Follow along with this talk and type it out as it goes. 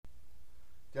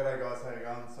G'day guys, how you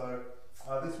going? So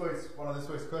one of this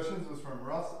week's questions was from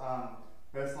Ross.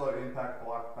 Best low impact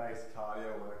bike based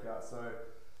cardio workout. So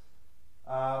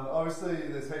obviously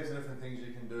there's heaps of different things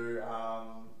you can do.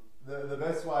 The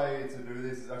best way to do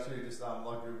this is actually just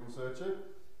like Google search it.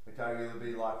 Okay, it'll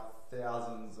be like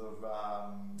thousands of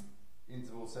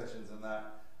interval sessions and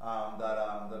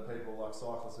that people like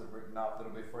cyclists have written up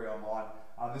that'll be free online.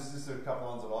 This is just a couple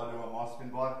of ones that I do on my spin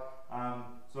bike.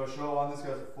 So a short one, this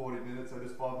goes for 40 minutes, so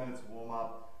just 5 minutes warm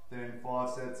up, then 5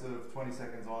 sets of 20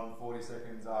 seconds on, 40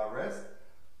 seconds rest.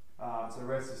 So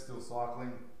rest is still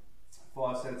cycling.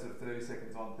 5 sets of 30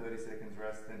 seconds on, 30 seconds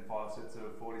rest, then 5 sets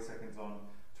of 40 seconds on,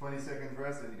 20 seconds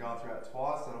rest, and you're going through that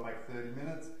twice, so it'll make 30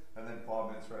 minutes, and then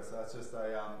 5 minutes rest. So that's just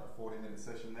a 40-minute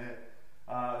session there.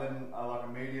 Then like a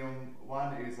medium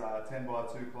one is 10 by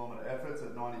 2 kilometre efforts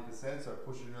at 90%, so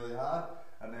pushing really hard,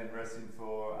 and then resting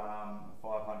for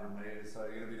 500 metres, so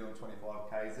you're going to be doing 25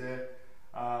 k's there.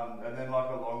 And then like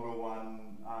a longer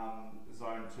one,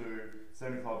 zone 2,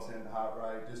 75% heart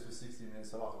rate, just for 60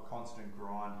 minutes, so like a constant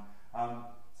grind.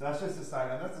 So that's just the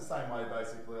same, and that's the same way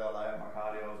basically I lay out my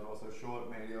cardio as well, so short,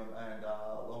 medium and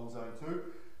long zone 2.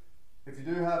 If you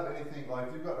do have anything, like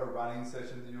if you've got a running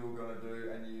session that you're going to do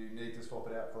and you need to swap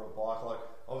it out for a bike, like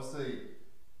obviously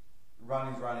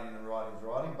running's running and riding's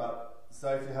riding, but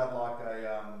say if you had like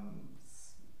a,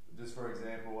 just for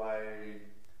example, a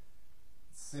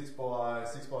 6 by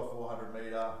 400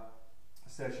 metre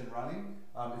session running,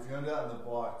 if you're going to do that on the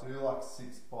bike, do like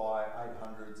 6 by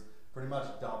 800s, pretty much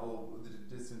double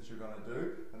the distance you're going to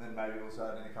do, and then maybe also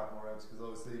add in a couple more reps, because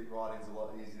obviously riding's a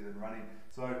lot easier than running.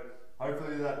 So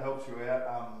hopefully that helps you out.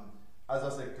 As I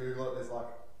said, Google it, there's like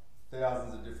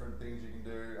thousands of different things you can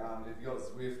do. If you've got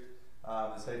Zwift,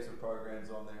 there's heaps of programs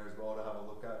on there as well to have a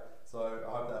look at. So I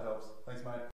hope that helps. Thanks mate.